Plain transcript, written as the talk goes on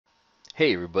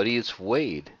Hey everybody, it's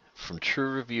Wade from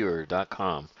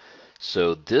TrueReviewer.com.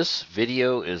 So this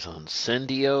video is on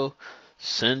Sendiio.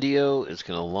 Sendiio is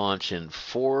going to launch in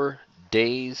 4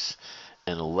 days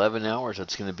and 11 hours.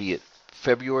 That's going to be at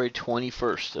February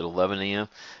 21st at 11 a.m.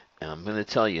 And I'm going to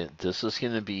tell you, this is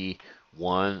going to be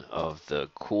one of the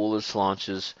coolest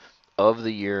launches of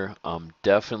the year. I'm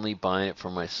definitely buying it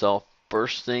for myself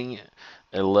first thing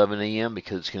at 11 a.m.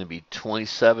 because it's going to be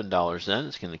 $27 then.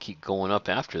 It's going to keep going up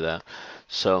after that.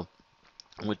 So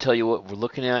I'm going to tell you what we're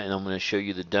looking at, and I'm going to show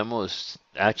you the demo. It's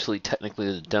actually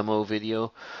technically the demo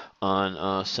video on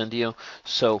Sendio.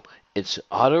 So it's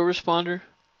autoresponder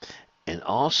and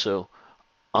also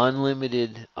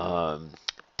unlimited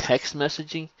text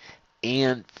messaging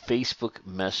and Facebook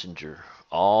Messenger,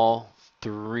 all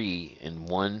three in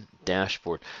one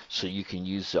dashboard. So you can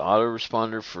use the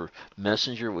autoresponder for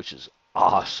Messenger, which is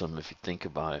awesome if you think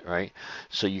about it, right?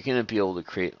 So you're going to be able to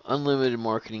create unlimited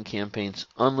marketing campaigns,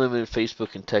 unlimited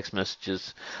Facebook and text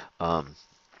messages.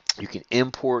 You can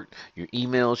import your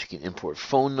emails, you can import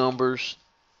phone numbers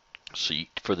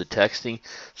for the texting,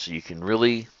 so you can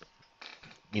really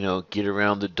get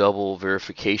around the double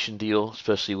verification deal,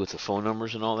 especially with the phone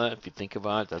numbers and all that. If you think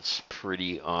about it, that's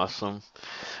pretty awesome.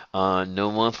 No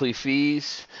monthly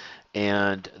fees,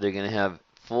 and they're going to have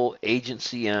full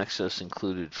agency access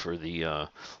included for the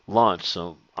launch.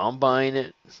 So I'm buying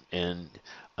it, and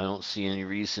I don't see any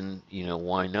reason,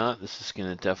 why not. This is going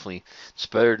to definitely, it's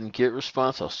better than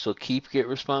GetResponse. I'll still keep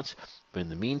GetResponse, but in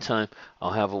the meantime,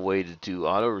 I'll have a way to do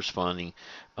auto responding,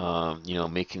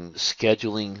 making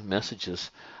scheduling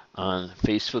messages on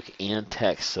Facebook and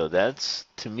text. So that's,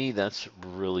 to me, that's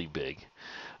really big.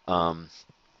 Um,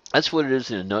 that's what it is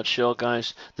in a nutshell,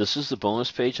 guys. This is the bonus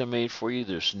page I made for you.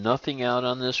 There's nothing out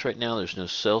on this right now. There's no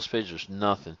sales page. There's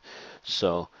nothing.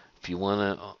 So if you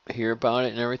want to hear about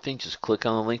it and everything, just click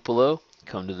on the link below,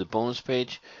 come to the bonus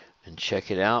page, and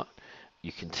check it out.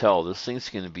 You can tell this thing's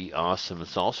going to be awesome.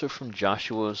 It's also from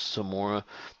Joshua Zamora.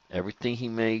 Everything he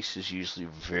makes is usually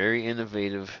very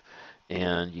innovative.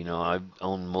 And, I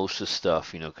own most of the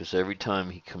stuff, because every time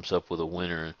he comes up with a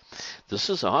winner. This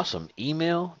is awesome.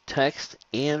 Email, text,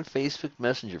 and Facebook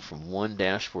Messenger from one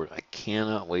dashboard. I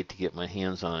cannot wait to get my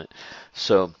hands on it.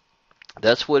 So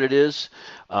that's what it is.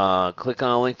 Click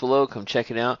on the link below. Come check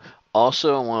it out.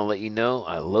 Also, I want to let you know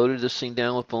I loaded this thing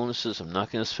down with bonuses. I'm not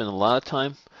going to spend a lot of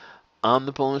time on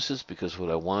the bonuses because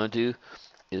what I want to do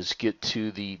is get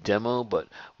to the demo, but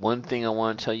one thing I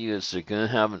want to tell you is they're going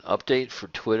to have an update for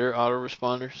Twitter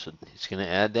autoresponder, so he's going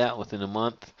to add that within a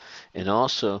month, and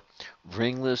also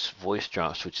ringless voice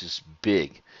drops, which is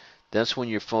big. That's when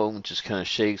your phone just kind of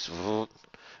shakes, and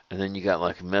then you got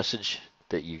like a message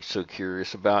that you're so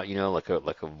curious about, like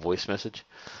a voice message.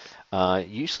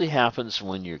 Usually happens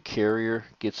when your carrier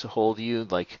gets a hold of you,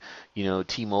 like,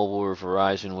 T-Mobile or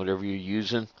Verizon, whatever you're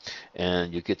using,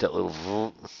 and you get that little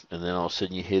vroom, and then all of a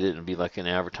sudden you hit it and it'll be like an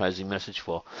advertising message.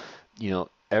 Well,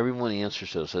 everyone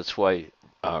answers those. That's why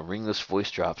ringless voice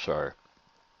drops are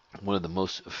one of the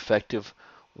most effective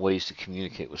ways to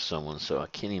communicate with someone. So I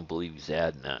can't even believe he's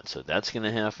adding that. So that's going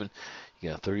to happen. You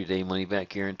got a 30-day money-back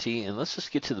guarantee. And let's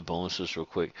just get to the bonuses real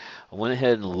quick. I went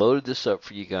ahead and loaded this up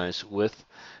for you guys with,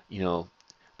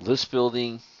 list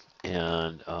building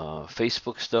and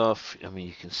Facebook stuff. I mean,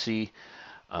 you can see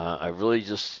I really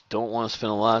just don't want to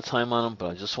spend a lot of time on them,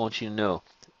 but I just want you to know.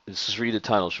 Let's just read the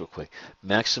titles real quick.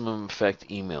 Maximum effect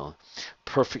email,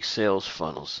 perfect sales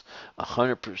funnels,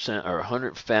 100% or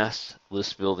 100 fast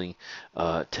list building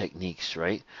techniques,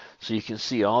 right? So you can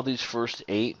see all these first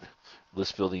 8,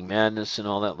 list building madness and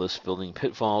all that, list building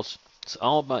pitfalls. It's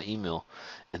all about email.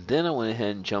 And then I went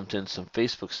ahead and jumped in some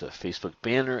Facebook stuff, Facebook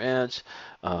banner ads,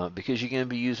 because you're going to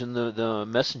be using the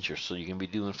Messenger, so you're going to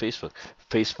be doing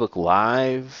Facebook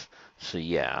Live. So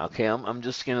yeah, okay, I'm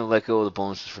just going to let go of the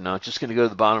bonuses for now. Just going to go to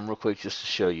the bottom real quick just to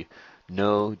show you.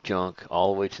 No junk,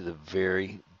 all the way to the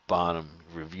very bottom.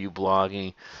 Review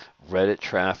blogging, Reddit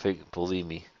traffic, believe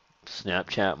me,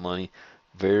 Snapchat money,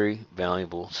 very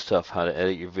valuable stuff. How to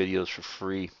edit your videos for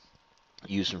free,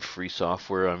 using free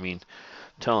software. I mean,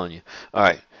 I'm telling you. All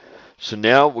right, so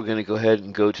now we're going to go ahead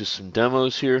and go to some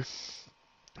demos here.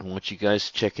 I want you guys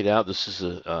to check it out. This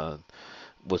is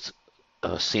what's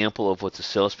a sample of what the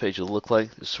sales page will look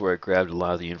like. This is where I grabbed a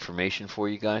lot of the information for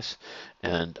you guys.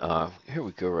 And here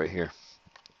we go right here.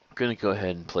 We're going to go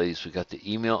ahead and play these. We got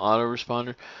the email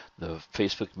autoresponder, the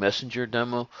Facebook Messenger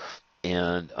demo,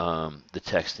 and the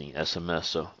texting SMS.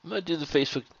 So I'm going to do the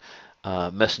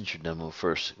Facebook Messenger demo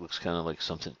first. It looks kind of like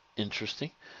something interesting.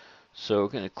 So we're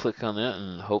going to click on that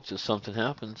and hope that something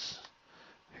happens.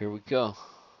 Here we go.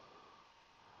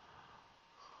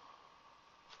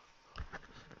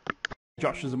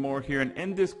 Josh Zamora here, and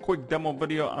in this quick demo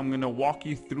video, I'm going to walk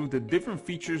you through the different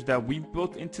features that we've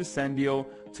built into Sendiio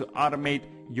to automate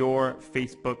your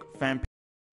Facebook fan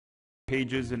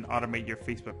pages and automate your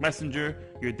Facebook Messenger,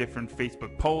 your different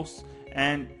Facebook posts,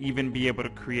 and even be able to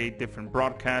create different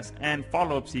broadcasts and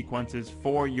follow-up sequences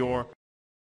for your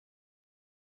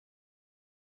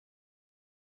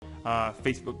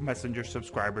Facebook Messenger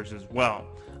subscribers as well.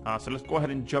 So let's go ahead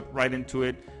and jump right into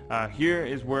it. Here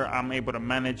is where I'm able to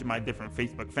manage my different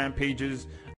Facebook fan pages.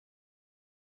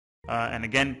 And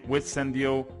again, with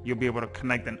Sendiio, you'll be able to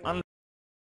connect an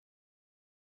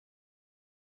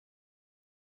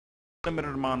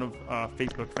unlimited amount of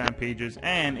Facebook fan pages.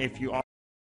 And if you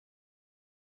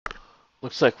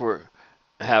Looks like we're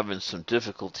having some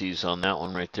difficulties on that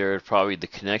one right there. Probably the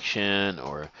connection,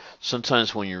 or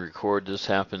sometimes when you record this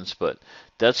happens, but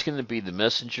that's going to be the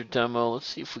Messenger demo. Let's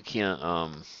see if we can't,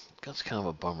 that's kind of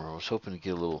a bummer. I was hoping to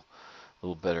get a little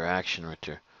better action right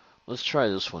there. Let's try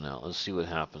this one out. Let's see what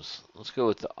happens. Let's go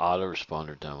with the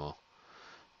Autoresponder Demo.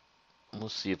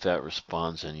 Let's see if that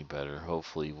responds any better.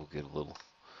 Hopefully we'll get a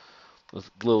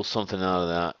little something out of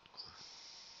that.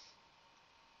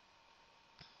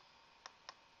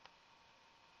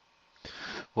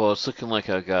 Well, it's looking like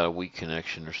I got a weak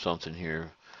connection or something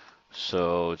here,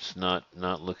 so it's not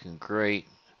looking great.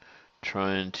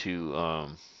 Trying to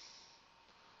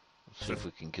let's see if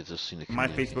we can get this thing to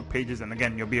connect. My Facebook pages, and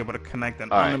again, you'll be able to connect an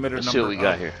unlimited number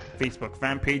of Facebook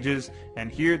fan pages. And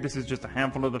here, this is just a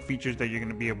handful of the features that you're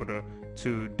going to be able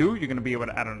to do. You're going to be able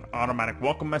to add an automatic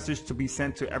welcome message to be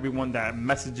sent to everyone that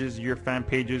messages your fan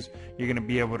pages. You're going to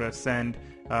be able to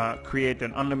create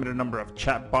an unlimited number of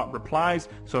chatbot replies.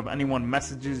 So if anyone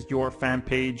messages your fan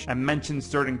page and mentions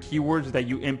certain keywords that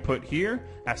you input here,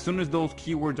 as soon as those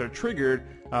keywords are triggered,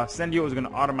 Sendiio is going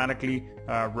to automatically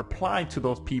reply to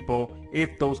those people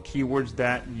if those keywords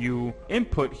that you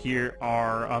input here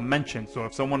are mentioned. So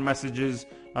if someone messages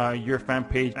your fan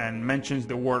page and mentions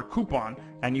the word coupon,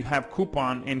 and you have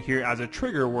coupon in here as a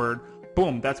trigger word,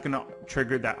 boom, that's going to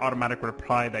trigger that automatic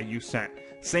reply that you sent.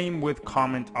 Same with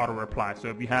comment auto reply. So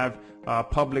if you have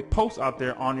public posts out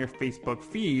there on your Facebook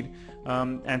feed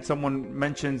and someone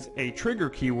mentions a trigger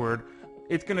keyword,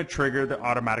 it's going to trigger the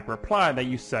automatic reply that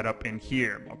you set up in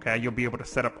here. Okay, you'll be able to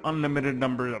set up unlimited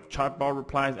number of chatbot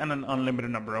replies and an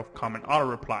unlimited number of comment auto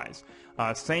replies.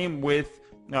 Same with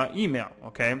email.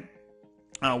 Okay.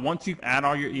 Once you add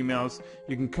all your emails,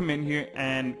 you can come in here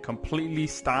and completely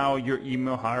style your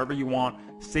email however you want.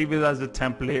 Save it as a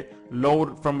template,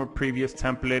 load from a previous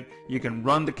template. You can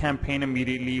run the campaign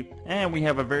immediately. And we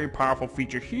have a very powerful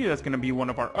feature here that's going to be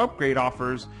one of our upgrade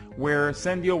offers, where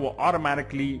Sendiio will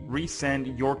automatically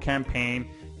resend your campaign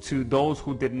to those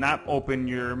who did not open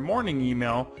your morning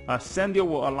email. Sendiio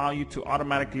will allow you to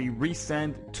automatically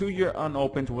resend to your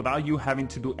unopened without you having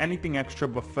to do anything extra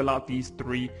but fill out these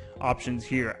three options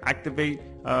here. Activate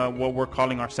what we're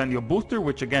calling our Sendiio booster,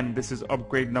 which again, this is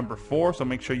upgrade number 4, so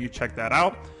make sure you check that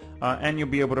out. And you'll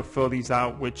be able to fill these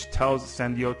out, which tells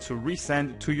Sendiio to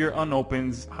resend to your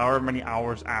unopens however many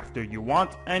hours after you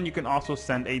want. And you can also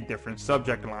send a different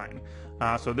subject line.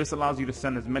 So this allows you to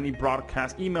send as many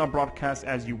email broadcasts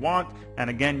as you want. And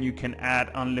again, you can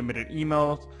add unlimited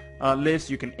emails lists.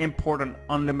 You can import an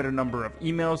unlimited number of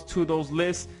emails to those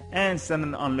lists and send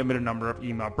an unlimited number of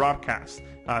email broadcasts.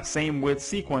 Same with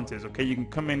sequences. Okay, you can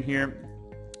come in here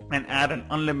and add an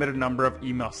unlimited number of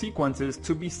email sequences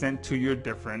to be sent to your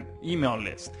different email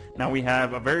list. Now we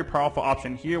have a very powerful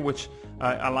option here, which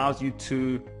allows you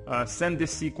to send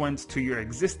this sequence to your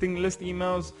existing list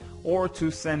emails, or to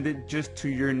send it just to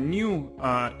your new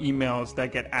emails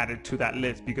that get added to that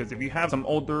list. Because if you have some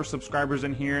older subscribers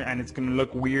in here, and it's going to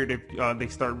look weird if they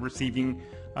start receiving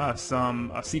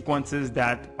some sequences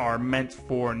that are meant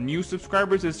for new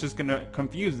subscribers, it's just going to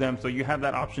confuse them. So you have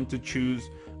that option to choose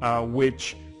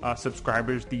which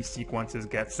subscribers these sequences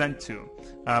get sent to.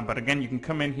 But again, you can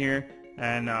come in here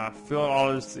and fill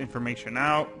all this information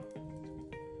out,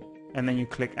 and then you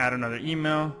click add another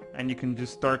email, and you can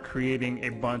just start creating a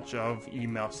bunch of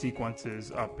email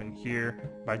sequences up in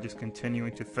here by just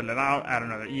continuing to fill it out. Add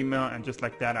another email, and just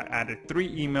like that, I added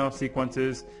 3 email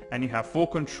sequences, and you have full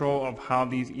control of how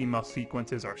these email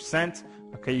sequences are sent.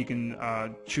 Okay, you can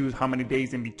choose how many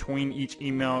days in between each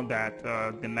email that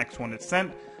the next one is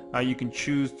sent. You can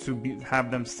choose to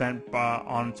have them sent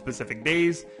on specific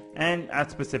days and at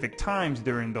specific times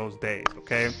during those days.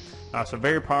 Okay, so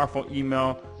very powerful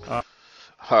email.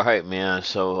 All right, man.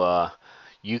 So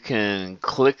you can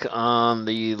click on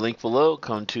the link below,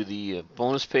 come to the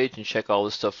bonus page, and check all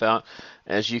this stuff out.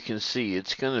 As you can see,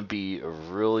 it's going to be a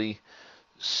really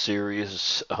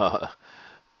serious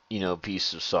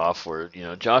piece of software.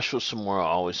 Joshua Samora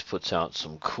always puts out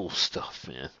some cool stuff,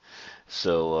 man.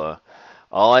 So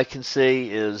all I can say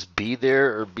is be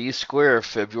there or be square,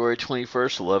 February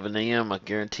 21st, 11 a.m. I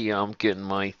guarantee you I'm getting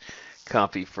my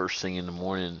copy first thing in the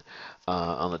morning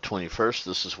on the 21st.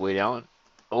 This is Wade Allen,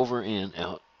 over and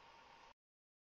out.